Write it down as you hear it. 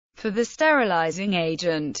For the sterilizing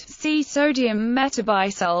agent, see sodium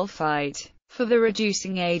metabisulfite. For the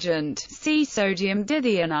reducing agent, see sodium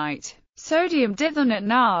dithionite. Sodium dithionate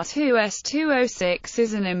Na2S2O6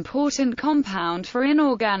 is an important compound for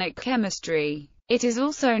inorganic chemistry. It is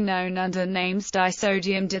also known under names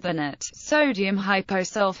disodium dithionate, sodium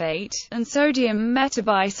hyposulfate, and sodium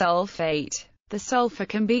metabisulfate. The sulfur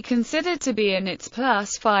can be considered to be in its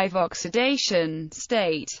 +5 oxidation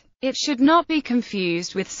state. It should not be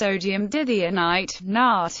confused with sodium dithionite,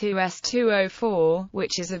 Na2S2O4,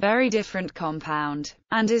 which is a very different compound,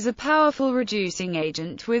 and is a powerful reducing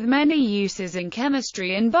agent with many uses in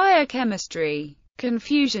chemistry and biochemistry.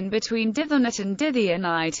 Confusion between dithionate and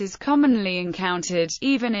dithionite is commonly encountered,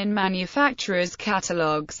 even in manufacturers'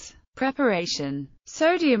 catalogs. Preparation.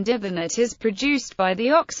 Sodium dithionate is produced by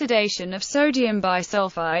the oxidation of sodium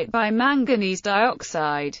bisulfite by manganese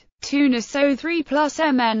dioxide, 2NaSO3 plus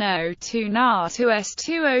MnO2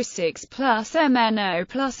 Na2S2O6 plus MnO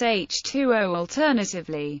plus H2O.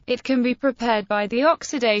 Alternatively, it can be prepared by the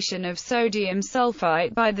oxidation of sodium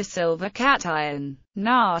sulfite by the silver cation,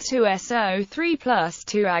 Na2SO3 plus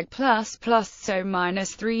 2Ag plus SO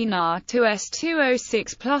minus 3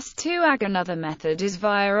 Na2S2O6 plus 2Ag. Another method is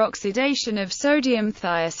via oxidation of sodium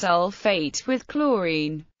thiosulfate with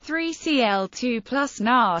chlorine, 3Cl2 plus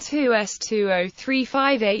Na2S2O3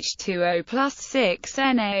 5H2O plus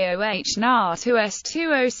 6NaOH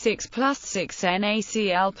Na2S2O6 plus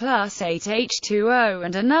 6NaCl plus 8H2O.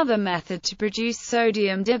 And another method to produce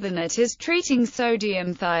sodium dithionate is treating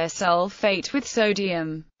sodium thiosulfate with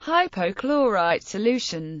sodium hypochlorite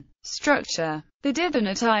solution. Structure. The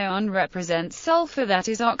dithionate ion represents sulfur that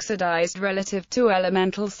is oxidized relative to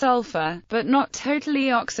elemental sulfur, but not totally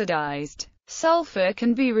oxidized. Sulfur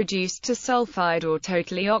can be reduced to sulfide or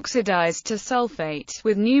totally oxidized to sulfate,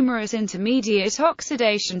 with numerous intermediate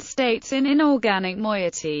oxidation states in inorganic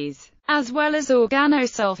moieties, as well as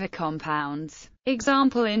organosulfur compounds.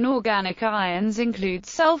 Example inorganic ions include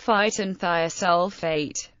sulfite and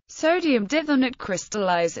thiosulfate. Sodium dithionate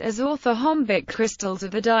crystallizes as orthorhombic crystals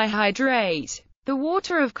of the dihydrate. The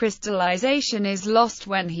water of crystallization is lost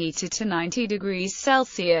when heated to 90 degrees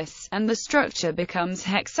Celsius, and the structure becomes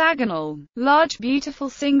hexagonal. Large beautiful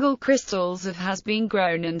single crystals has been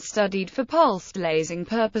grown and studied for pulsed lasing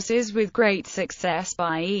purposes with great success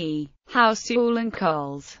by E. Houseall and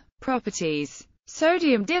Coles. Properties.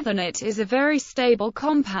 Sodium dithionate is a very stable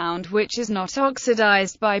compound which is not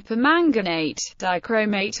oxidized by permanganate,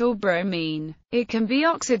 dichromate or bromine. It can be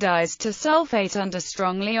oxidized to sulfate under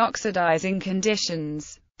strongly oxidizing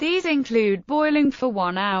conditions. These include boiling for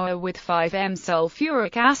 1 hour with 5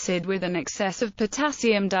 sulfuric acid with an excess of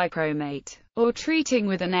potassium dichromate, or treating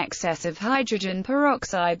with an excess of hydrogen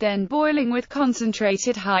peroxide then boiling with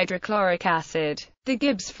concentrated hydrochloric acid. The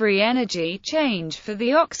Gibbs free energy change for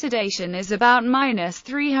the oxidation is about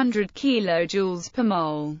 -300 kJ per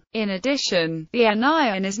mole. In addition, the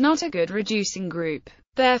anion is not a good reducing group.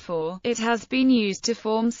 Therefore, it has been used to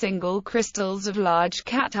form single crystals of large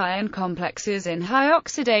cation complexes in high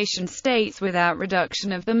oxidation states without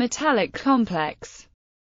reduction of the metallic complex.